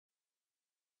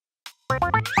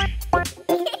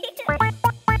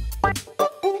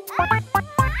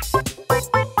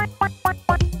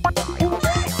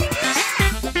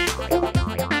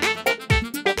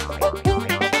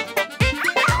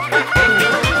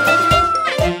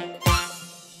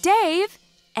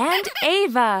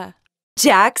Ava.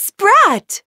 Jack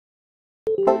Sprat.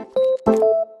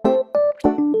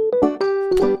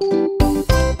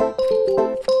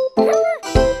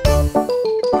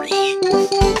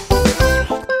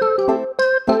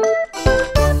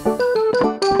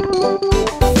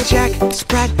 Jack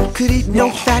Sprat could eat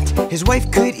no fat, his wife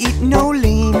could eat no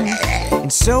lean.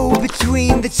 And so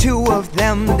between the two of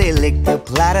them, they licked the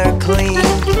platter clean.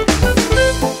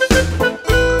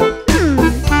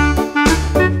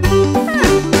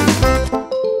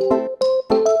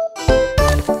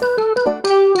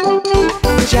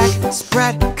 Jack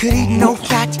Sprat could eat no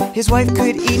fat, his wife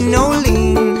could eat no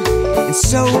lean. And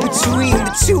so between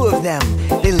the two of them,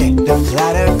 they licked the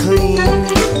platter clean.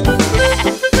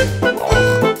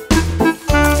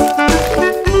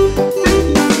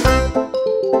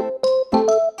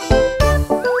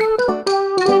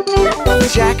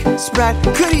 Jack Sprat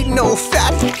could eat no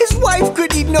fat, his wife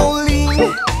could eat no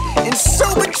lean. And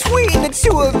so between the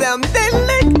two of them, they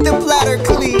licked the platter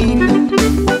clean.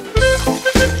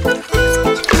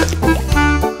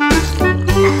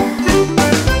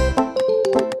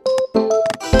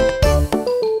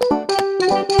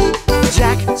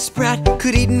 Jack Sprat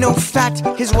could eat no fat,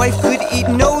 his wife could eat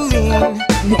no lean.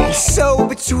 And so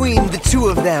between the two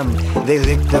of them, they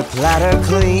licked the platter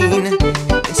clean.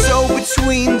 And so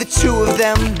between the two of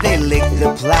them, they licked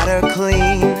the platter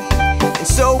clean. And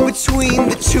so between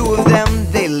the two of them,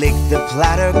 they licked the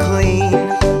platter clean.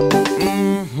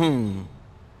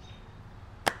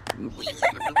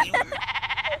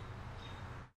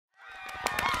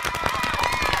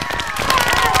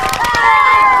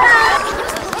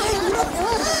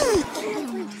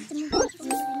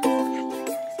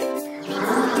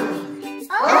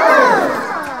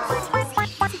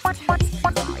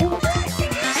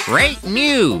 Great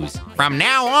news! From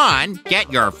now on, get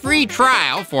your free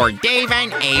trial for Dave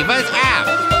and Ava's app.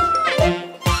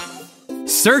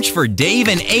 Search for Dave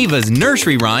and Ava's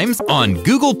nursery rhymes on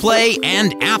Google Play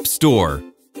and App Store.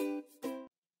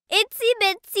 Itsy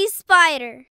Bitsy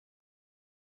Spider.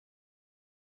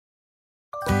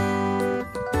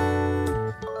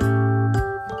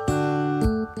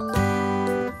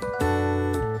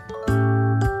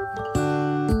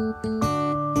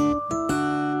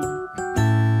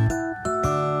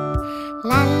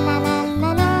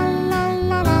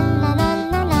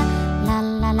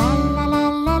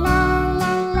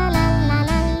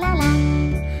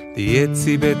 The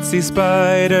itsy bitsy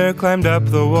spider climbed up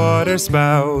the water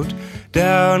spout.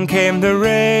 Down came the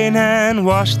rain and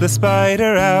washed the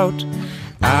spider out.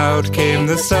 Out came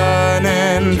the sun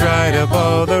and dried up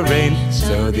all the rain.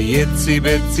 So the itsy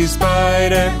bitsy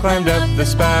spider climbed up the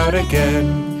spout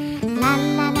again.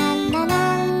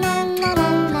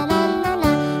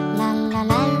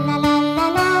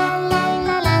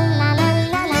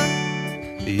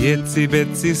 The itsy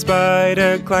bitsy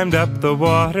spider climbed up the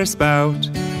water spout.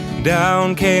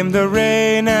 Down came the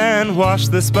rain and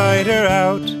washed the spider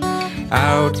out.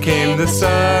 Out came the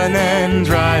sun and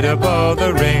dried up all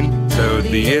the rain. So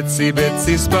the itsy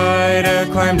bitsy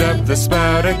spider climbed up the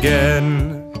spout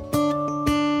again.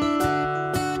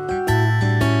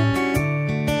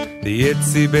 The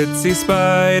itsy bitsy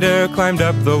spider climbed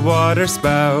up the water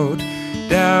spout.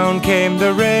 Down came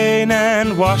the rain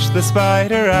and washed the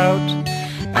spider out.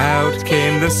 Out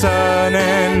came the sun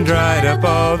and dried up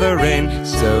all the rain.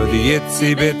 So the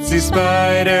itsy bitsy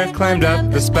spider climbed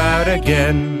up the spout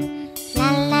again.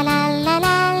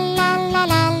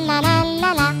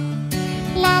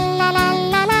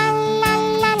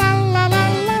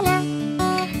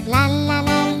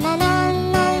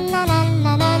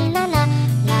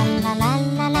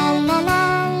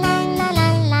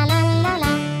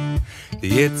 The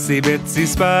itsy bitsy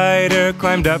spider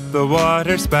climbed up the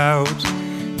water spout.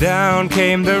 Down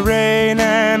came the rain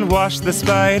and washed the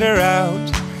spider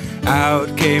out.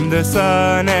 Out came the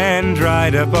sun and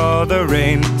dried up all the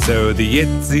rain. So the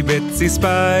itsy bitsy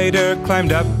spider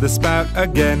climbed up the spout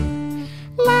again.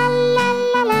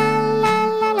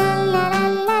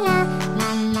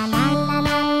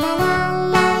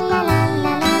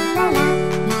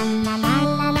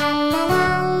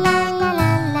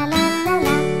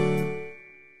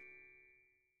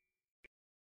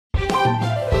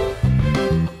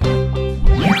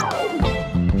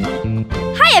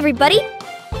 Everybody,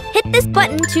 hit this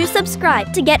button to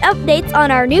subscribe to get updates on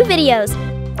our new videos.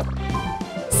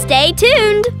 Stay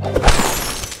tuned!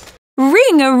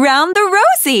 Ring around the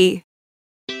Rosie.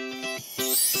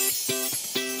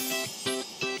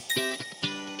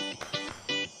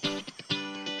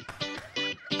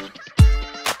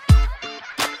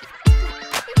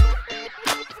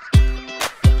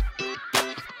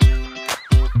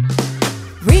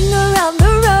 Ring around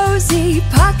the rosy,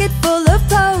 pocket full of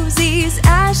posies.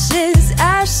 Ashes,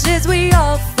 ashes, we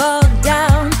all fall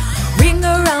down. Ring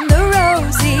around the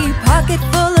rosy, pocket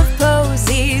full of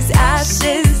posies.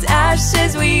 Ashes,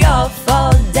 ashes, we all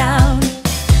fall down.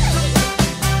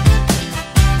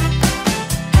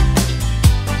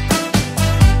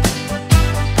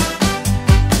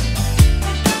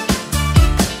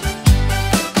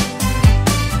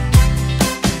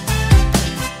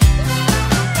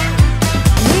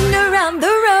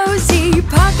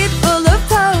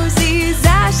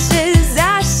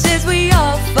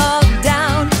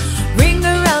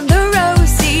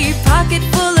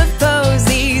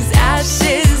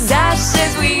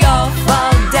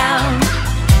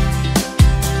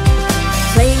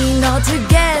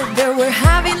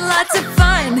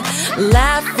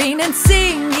 Laughing and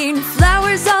singing,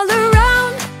 flowers all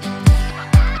around.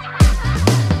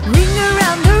 Ring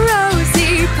around the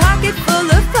rosy, pocket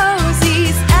full of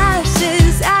posies.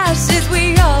 Ashes, ashes,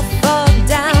 we all fall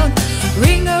down.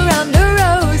 Ring around the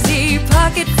rosy,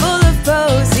 pocket full of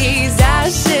posies.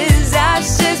 Ashes,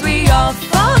 ashes, we all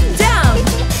fall down.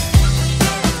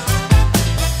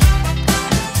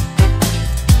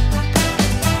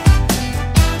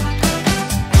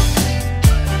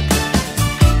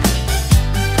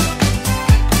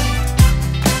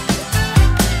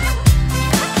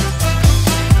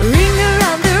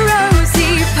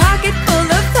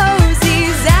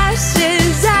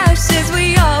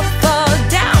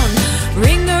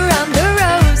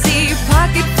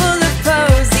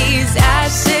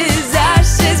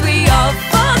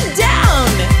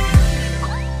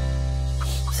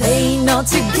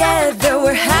 Together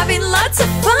we're having lots of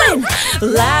fun,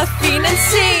 laughing and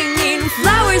singing,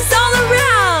 flowers all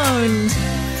around.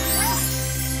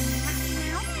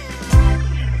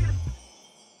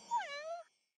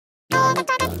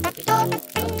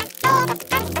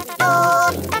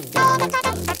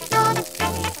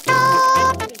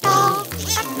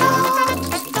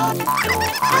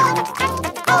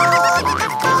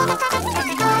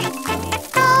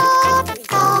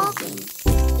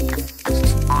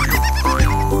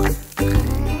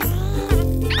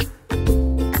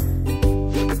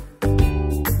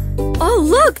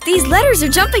 These letters are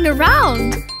jumping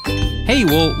around. Hey,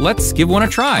 well, let's give one a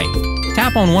try.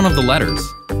 Tap on one of the letters.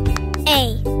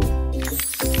 A.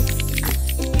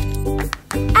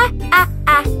 Ah, ah,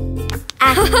 ah.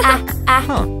 Ah, ah, ah.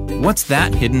 Huh, what's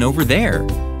that hidden over there?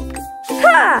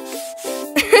 Ha!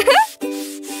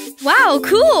 Wow,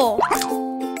 cool.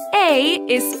 A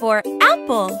is for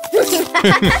apple.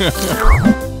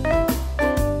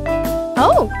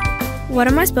 Oh, what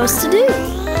am I supposed to do?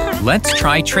 Let's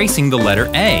try tracing the letter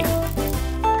A.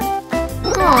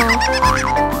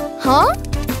 Huh?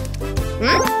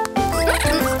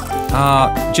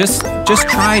 Just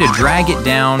try to drag it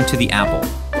down to the apple.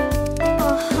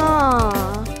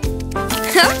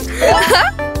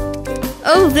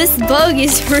 Oh, this bug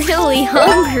is really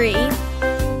hungry.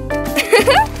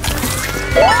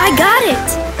 I got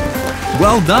it!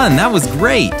 Well done, that was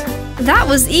great. That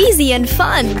was easy and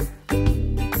fun.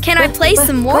 Can I play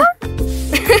some more?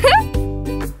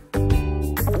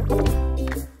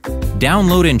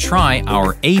 Download and try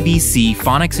our ABC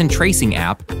Phonics and Tracing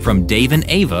app from Dave and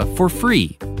Ava for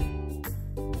free.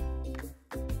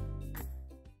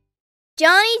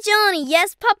 Johnny, Johnny,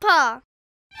 yes, Papa.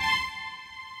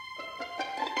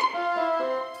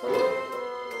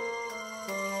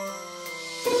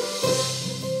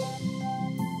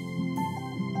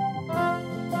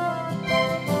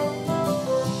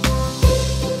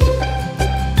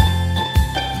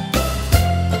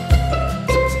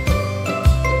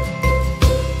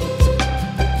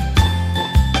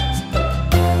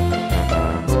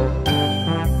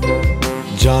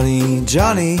 Johnny,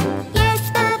 Johnny.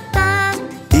 Yes, Papa.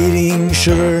 Eating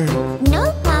sugar.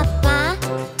 No, Papa.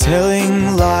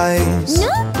 Telling lies.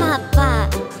 No, Papa.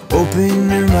 Open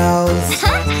your mouth. Ha,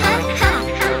 ha, ha.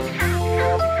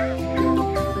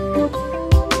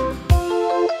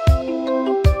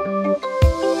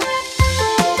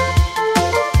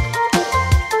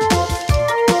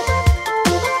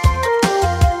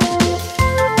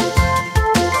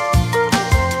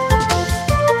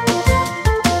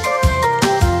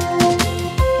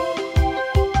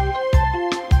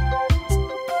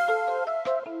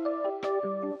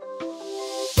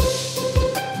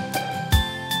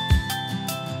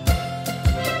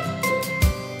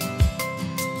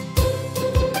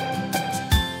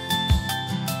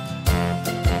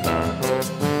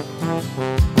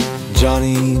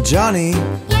 Johnny, Johnny.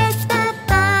 Yes,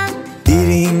 Papa.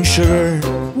 Eating sugar.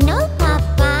 No,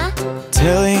 Papa.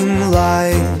 Telling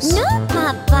lies. No,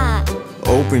 Papa.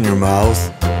 Open your mouth.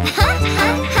 Ha, ha,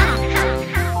 ha.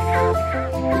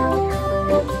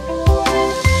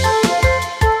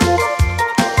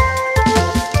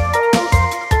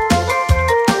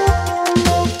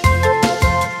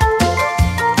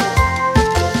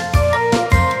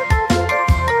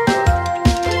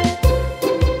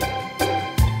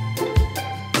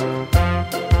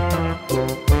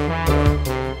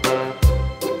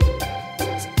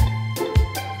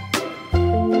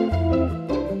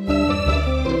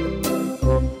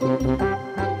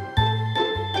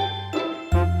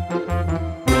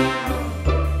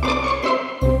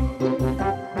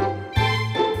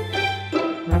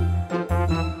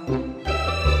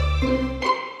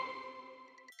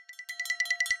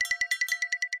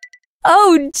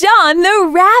 John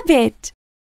the rabbit.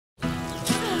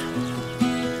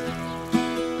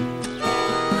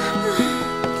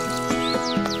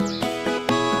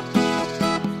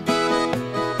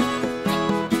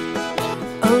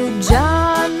 Oh,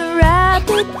 John the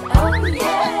rabbit, oh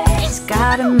yes, he's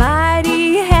got a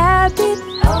mighty habit,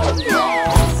 oh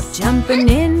yes, jumping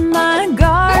in my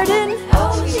garden,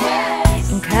 oh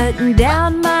yes, and cutting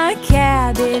down my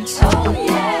cabbage, oh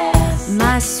yes,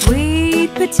 my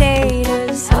sweet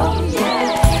potatoes, oh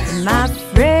yes, and my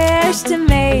fresh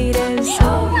tomatoes,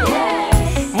 oh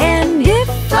yes, and if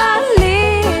I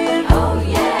live, oh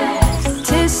yes,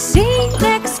 to see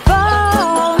next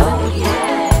fall, oh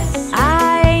yes,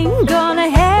 I ain't gonna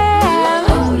have,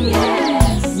 oh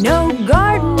yes, no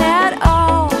garden at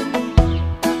all.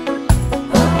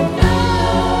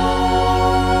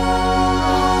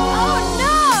 Oh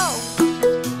no!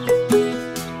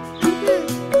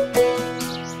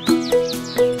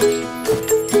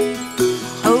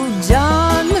 Oh,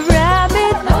 John the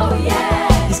rabbit, oh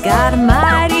yeah, he's got a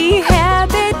mighty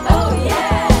habit, oh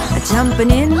yeah,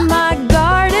 jumping in my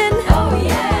garden, oh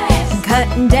yeah, and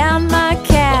cutting down my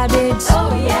cabbage,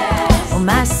 oh yeah, oh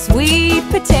my sweet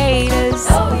potatoes,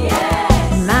 oh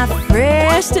yeah, and my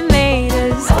fresh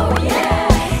tomatoes, oh yeah,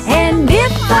 and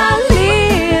if I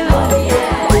live, oh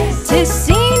yeah, to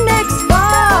see next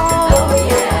fall, oh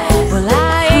yeah, well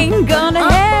I ain't gonna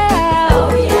have,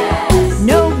 oh yeah,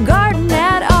 no garden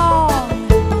at all.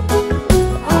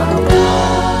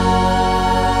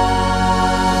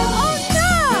 Oh no!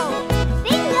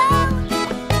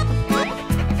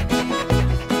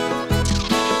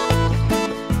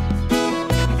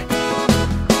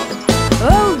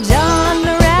 Oh, John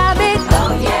the rabbit,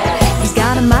 oh yeah, he's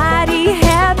got a mighty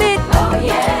habit, oh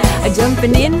yeah,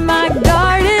 jumping in my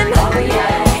garden, oh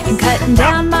yeah, and cutting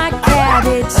down my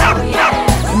cabbage, oh yeah,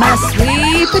 my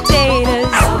sweet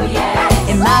potatoes, oh yeah,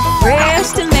 and my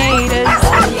fresh tomatoes,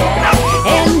 oh yeah,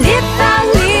 and if I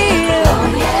live, oh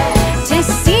yeah, to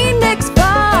see next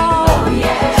fall, oh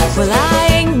yeah, well I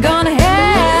ain't gonna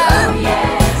have, oh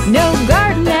yeah, no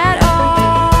garden at all.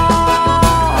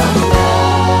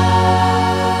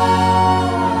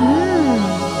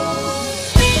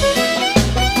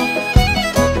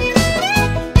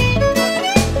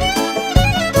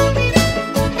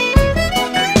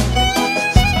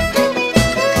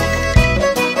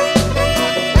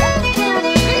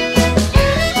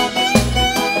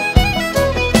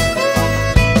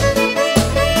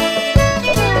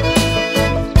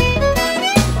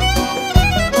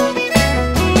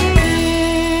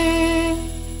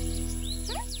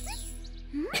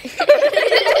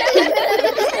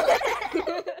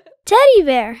 Teddy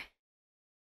bear.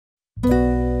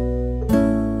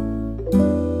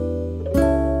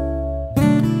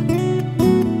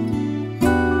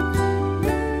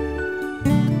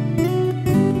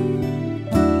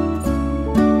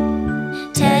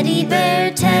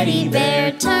 Teddy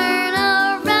bear, turn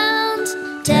around.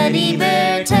 Teddy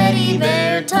bear,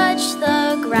 touch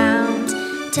the ground.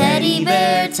 Teddy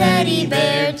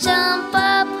bear, jump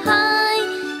up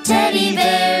high. Teddy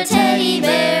bear,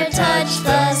 touch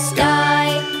the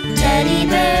sky. Teddy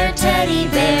bear,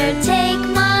 take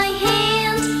my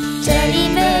hand.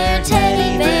 Teddy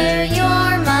bear,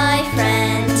 you're my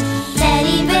friend.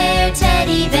 Teddy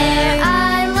bear,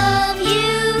 I love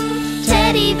you.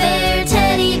 Teddy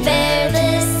bear,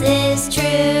 this is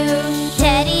true.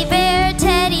 Teddy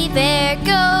bear,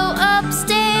 go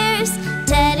upstairs.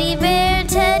 Teddy bear,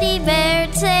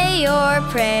 say your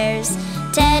prayers.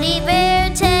 Teddy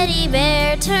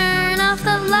bear, turn off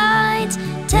the light.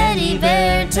 Teddy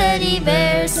bear,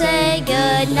 say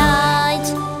good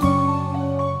night.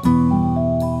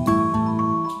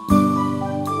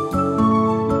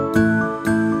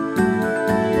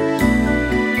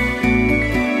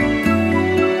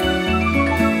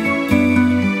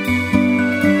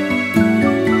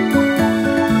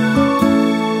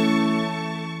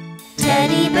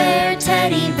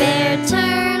 Teddy bear,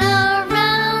 turn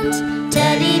around.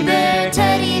 Teddy bear,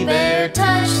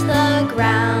 touch the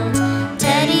ground.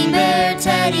 Teddy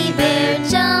bear,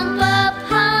 jump up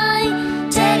high.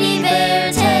 Teddy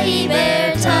bear,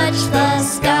 touch the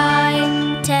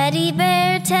sky. Teddy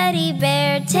bear,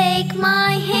 take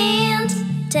my hand.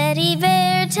 Teddy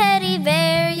bear,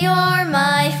 you're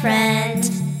my friend.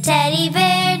 Teddy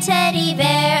bear,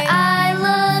 I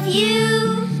love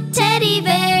you. Teddy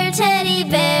bear,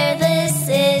 this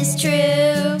is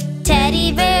true.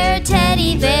 Teddy bear,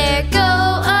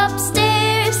 go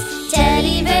upstairs.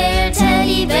 Teddy bear,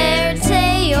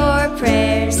 say your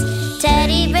prayers.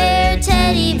 Teddy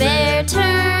bear,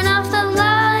 turn off the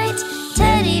light.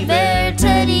 Teddy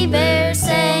bear,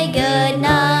 say good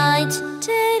night.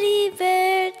 Teddy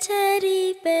bear,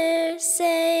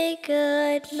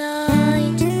 good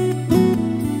night.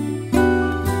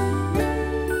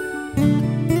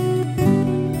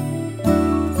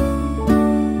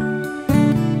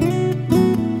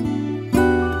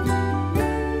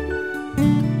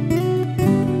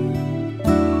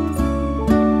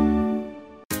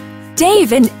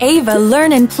 Dave and Ava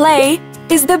Learn and Play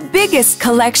is the biggest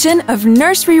collection of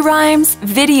nursery rhymes,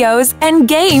 videos, and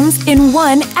games in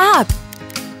one app.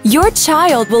 Your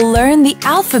child will learn the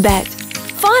alphabet,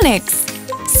 phonics,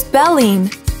 spelling,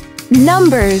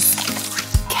 numbers,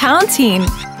 counting,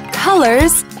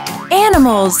 colors,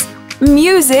 animals,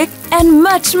 music, and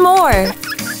much more.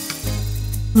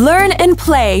 Learn and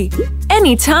play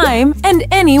anytime and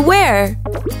anywhere.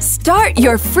 Start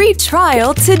your free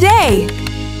trial today.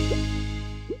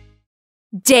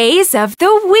 Days of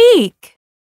the week.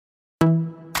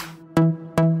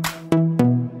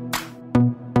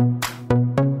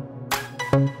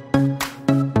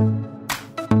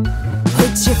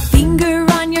 Put your finger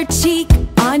on your cheek,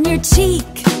 on your cheek.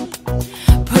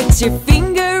 Put your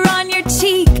finger on your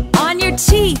cheek, on your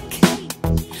cheek.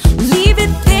 Leave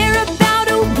it there about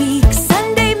a week.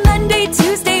 Sunday, Monday,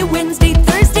 Tuesday, Wednesday,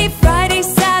 Thursday, Friday,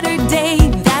 Saturday.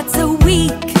 That's a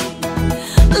week.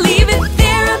 Leave it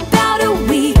there about a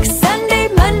week. Sunday,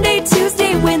 Monday,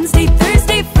 Tuesday, Wednesday,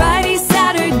 Thursday, Friday,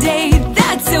 Saturday.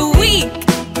 That's a week.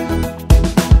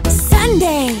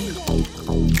 Sunday,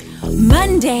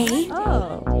 Monday,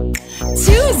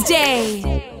 Tuesday,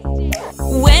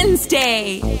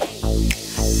 Wednesday,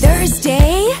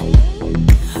 Thursday,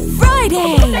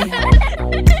 Friday,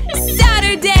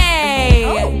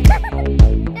 Saturday.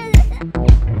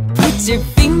 Put your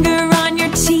finger on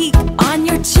your cheek, on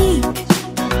your cheek.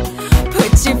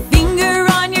 Put your finger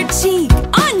on your cheek,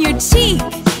 on your cheek.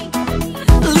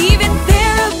 Leave it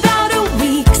there about a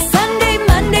week. Sunday,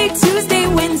 Monday, Tuesday,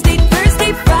 Wednesday,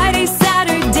 Thursday, Friday,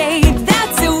 Saturday.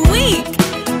 That's a week.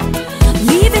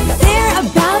 Leave it there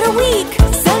about a week.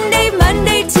 Sunday,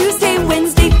 Monday, Tuesday,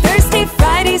 Wednesday, Thursday,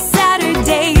 Friday,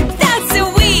 Saturday. That's a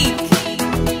week.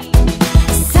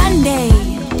 Sunday,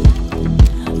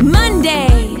 Monday,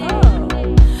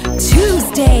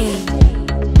 Tuesday,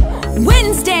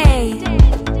 Wednesday,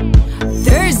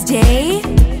 Thursday,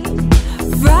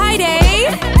 Friday,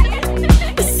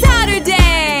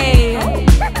 Saturday.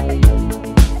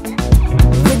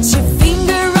 Put your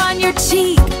finger on your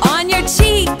cheek, on your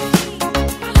cheek.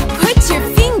 Put your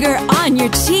finger on your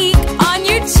cheek, on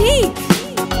your cheek.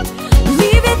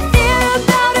 Leave it there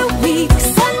about a week.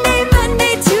 Sunday,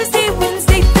 Monday, Tuesday,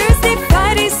 Wednesday, Thursday,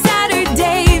 Friday,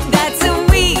 Saturday. That's a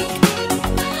week.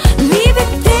 Leave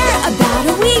it there about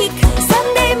a week.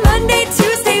 Sunday, Monday,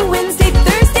 Tuesday, Wednesday,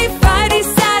 Thursday, Friday,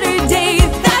 Saturday.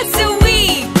 That's a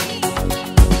week.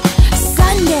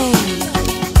 Sunday,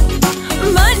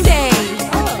 Monday,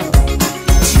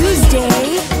 Tuesday,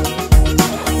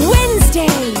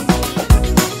 Wednesday,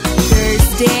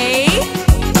 Thursday,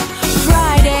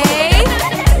 Friday,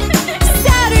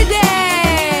 Saturday.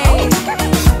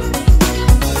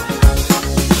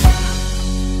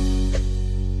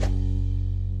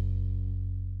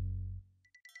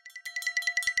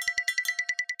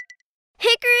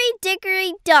 Hickory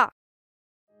Dickory Dock.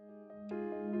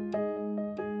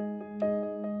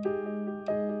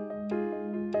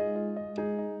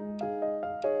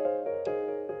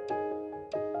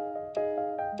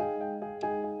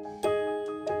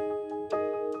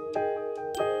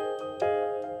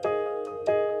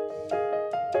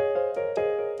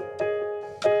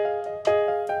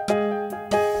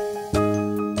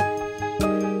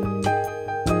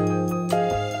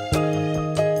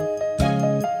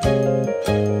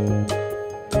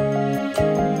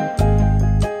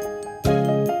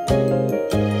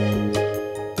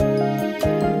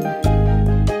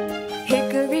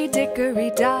 Hickory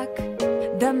Dickory Dock,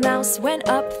 the mouse went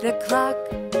up the clock.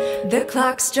 The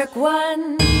clock struck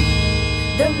one,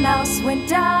 the mouse went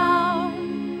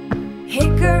down.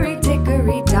 Hickory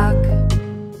Dickory Dock,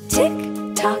 tick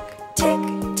tock, tick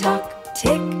tock,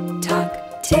 tick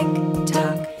tock, tick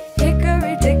tock.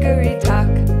 Hickory Dickory Dock.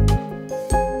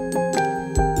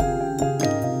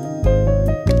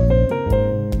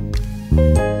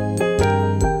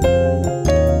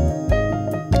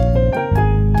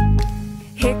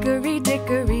 Hickory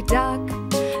Dickory Dock,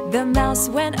 the mouse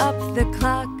went up the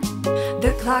clock.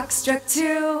 The clock struck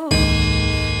two,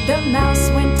 the mouse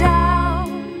went down.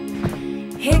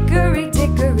 Hickory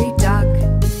Dickory Dock,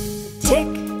 tick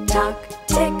tock,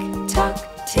 tick tock,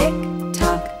 tick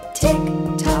tock, tick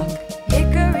tock.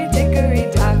 Hickory Dickory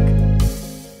Dock.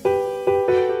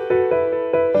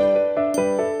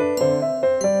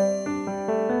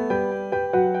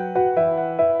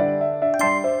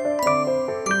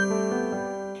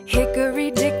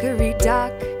 Hickory Dickory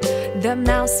Dock, The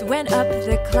mouse went up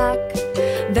the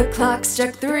clock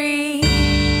struck 3.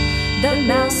 The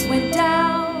mouse went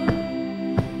down.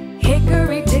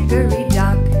 Hickory dickory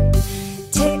dock.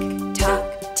 Tick tock,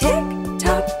 tick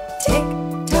tock, tick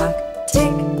tock,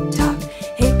 tick tock.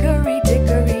 Hickory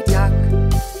dickory dock.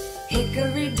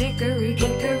 Hickory dickory,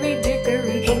 hickory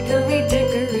dickory, hickory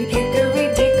dickory, hickory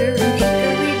dickory,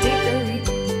 hickory dickory.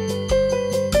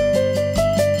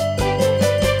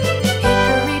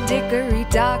 Hickory dickory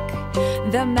dock.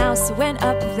 The mouse went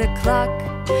up the clock.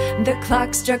 The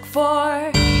clock struck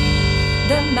 4.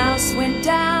 The mouse went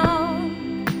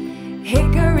down.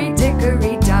 Hickory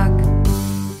dickory dock.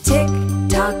 Tick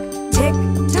tock, tick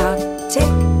tock,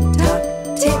 tick tock,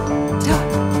 tick tock.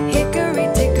 Hickory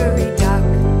dickory dock.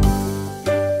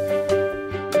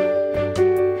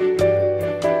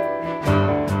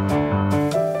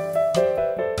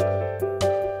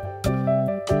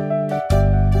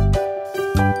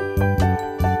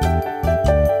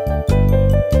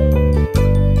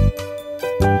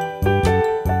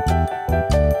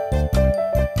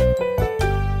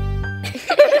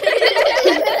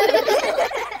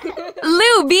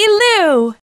 Looby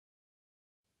Loo.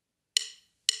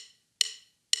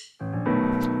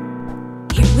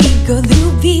 Here we go,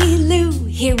 Looby Loo.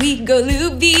 Here we go,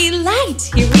 Looby Light.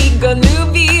 Here we go,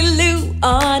 Looby Loo.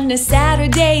 On a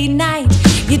Saturday night,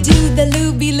 you do the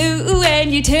Looby Loo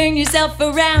and you turn yourself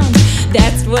around.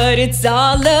 That's what it's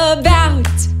all about.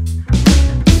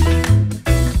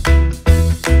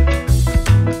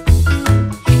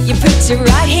 You put your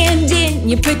right hand in,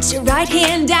 you put your right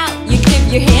hand out. You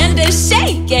give your hand a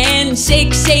shake and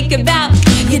shake, shake about.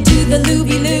 You do the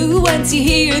Looby Loo once you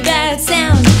hear that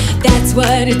sound. That's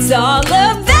what it's all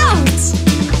about.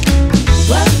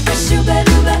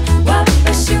 Wappa-shooba-dooba,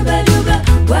 wappa-shooba-dooba,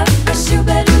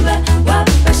 wappa-shooba-dooba,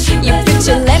 wappa-shooba-dooba. You put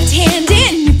your left hand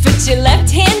in, you put your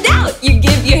left hand out. You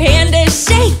give your hand a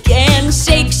shake and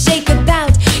shake, shake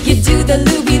about. You do the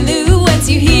Looby Loo once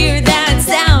you hear that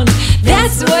sound.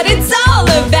 That's what it's all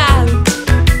about.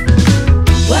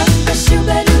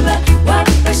 Wappa-shooba-dooba,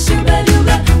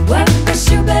 wappa-shooba-dooba,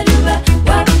 wappa-shooba-dooba,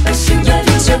 wappa-shooba-dooba.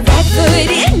 You put your right foot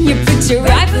in, you put your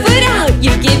right foot out.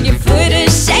 You give your foot a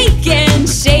shake and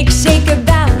shake, shake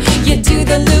about. You do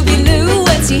the Looby Loo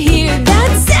once you hear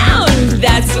that sound.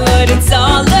 That's what it's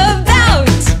all about.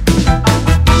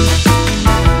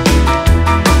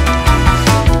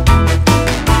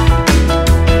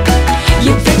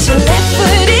 You put your left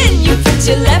foot in, you put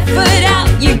your left foot out.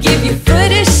 You give your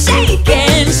foot a shake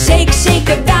and shake, shake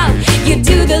about. You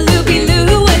do the Looby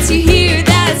Loo once you hear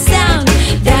that sound.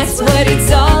 That's what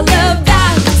it's all about.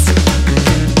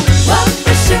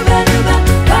 Wappa-shooba-dooba,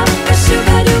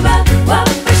 wappa-shooba-dooba,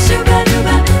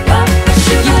 wappa-shooba-dooba,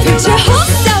 wappa-shooba-dooba. You put your whole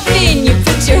self in, you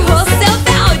put your whole self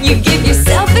out. You give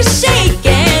yourself a shake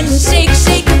and shake,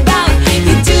 shake about.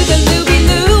 You do the Looby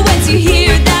Loo once you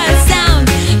hear that sound.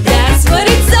 That's what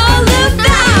it's all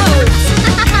about.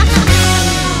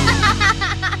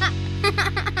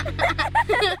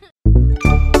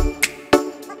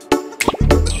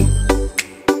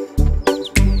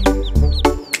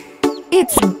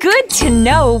 It's good to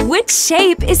know which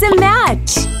shape is a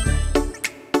match.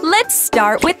 Let's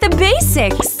start with the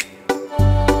basics.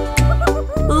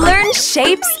 Learn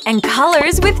shapes and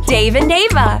colors with Dave and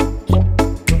Ava.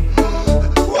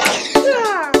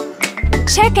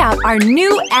 Check out our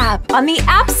new app on the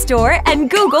App Store and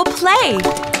Google Play.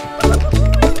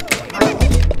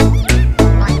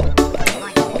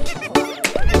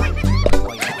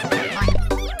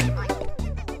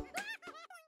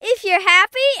 If you're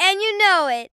happy and you know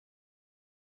it.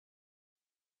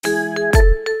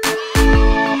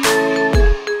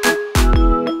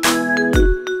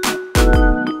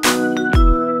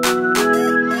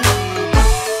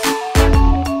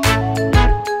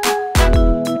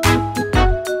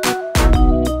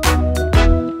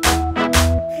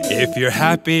 If you're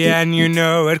happy and you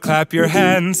know it, clap your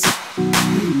hands.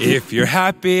 If you're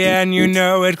happy and you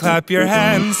know it, clap your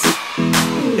hands.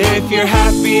 If you're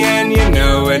happy and you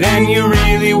know it and you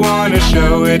really want to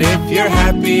show it. If you're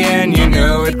happy and you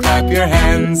know it, clap your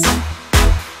hands.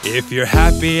 If you're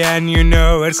happy and you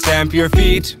know it, stamp your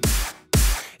feet.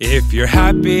 If you're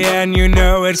happy and you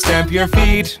know it, stamp your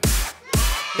feet.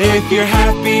 If you're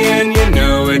happy and you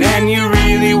know it and you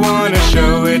really want to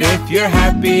show it. If you're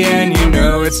happy and you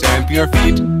know it, stamp your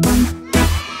feet.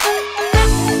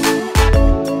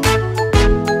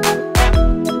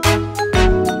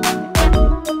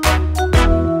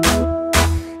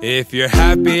 If you're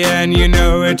happy and you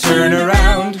know it, turn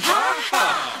around.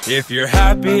 If you're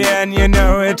happy and you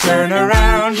know it, turn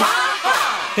around.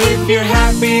 If you're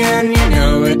happy and you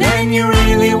know it and you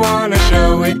really want to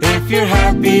show it. If you're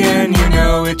happy and you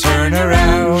know it turn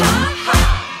around.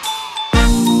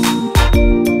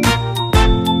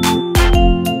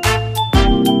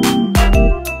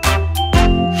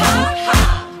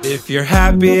 If you're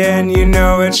happy and you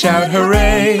know it, shout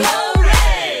hooray!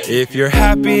 Hooray! If you're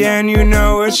happy and you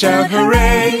know it, shout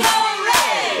hooray!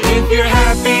 Hooray! If you're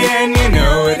happy and you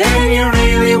know it and you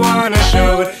really want to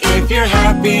show it, if you're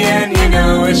happy and you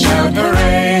know it, shout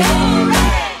hooray!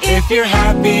 Hooray! If you're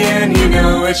happy and you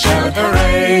know it, shout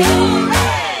hooray! Hooray!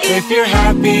 If you're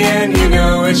happy and you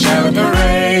know it, shout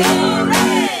hooray!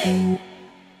 Hooray!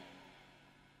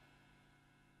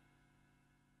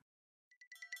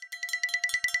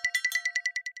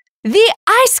 The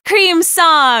ice cream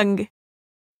song!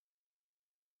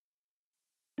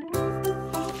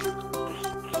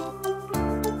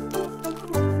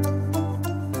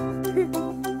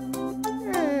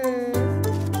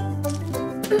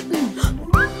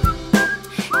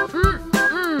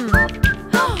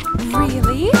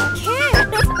 Really?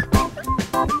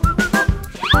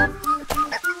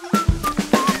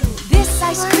 This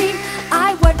ice cream,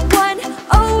 I want one.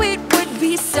 Oh, it would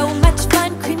be so much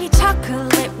fun. Creamy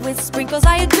chocolate with sprinkles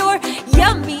I adore.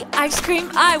 Yummy ice cream,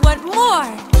 I want more.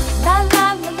 La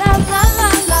la la la la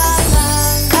la la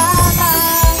la la.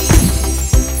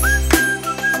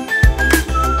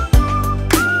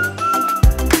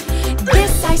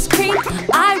 This ice cream,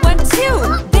 I want too.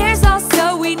 There's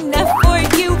also enough for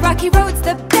you. Rocky Road's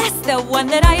the best, the one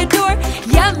that I adore.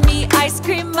 Yummy ice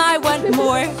cream, I want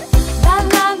more. La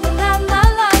la la la la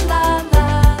la la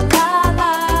la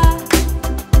la.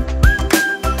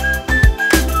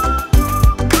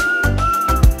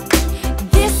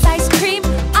 This ice cream,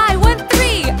 I want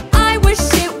 3. I wish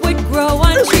it would grow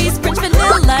on trees. French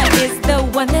vanilla is the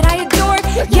one that I adore.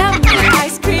 Yummy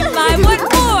ice cream, I want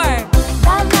more.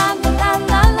 La la la la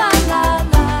la la la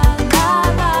la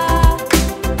la.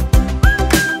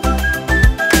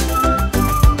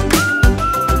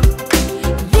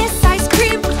 This ice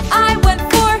cream, I want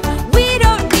 4. We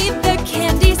don't need the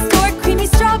candy store. Creamy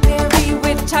strawberry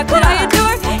with chocolate I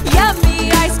adore.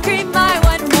 Yummy ice cream, I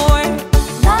want more.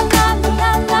 La la la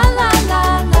la la la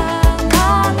la la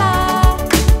la.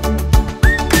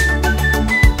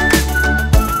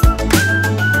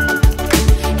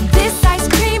 This ice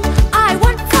cream, I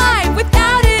want 5.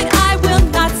 Without it, I will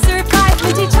not survive.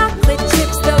 Minty chocolate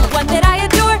chips, the one that I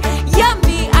adore.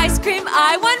 Yummy ice cream,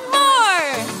 I want more.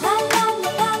 La la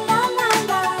la la la la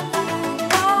la la.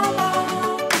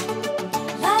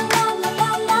 La la la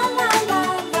la la la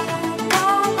la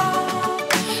la.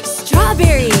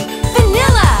 Strawberry,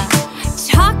 vanilla,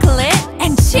 chocolate,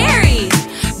 and cherry.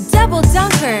 Double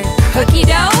dunker, cookie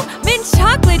dough, mint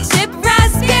chocolate chip,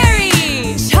 raspberry.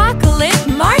 Chocolate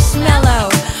marshmallow,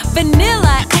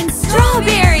 vanilla and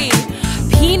strawberry.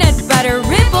 Peanut butter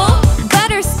ribble,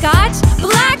 butterscotch,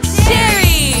 black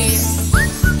cherry.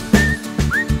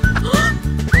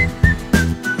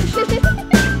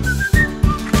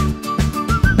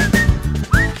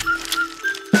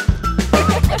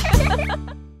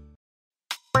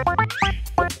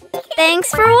 Thanks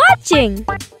for watching!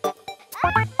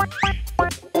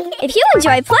 If you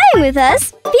enjoy playing with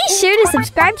us, be sure to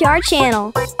subscribe to our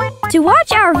channel. To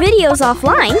watch our videos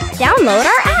offline, download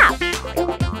our app.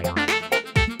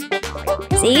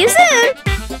 See you soon!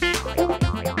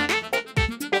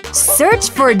 Search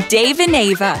for Dave and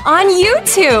Ava on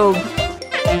YouTube.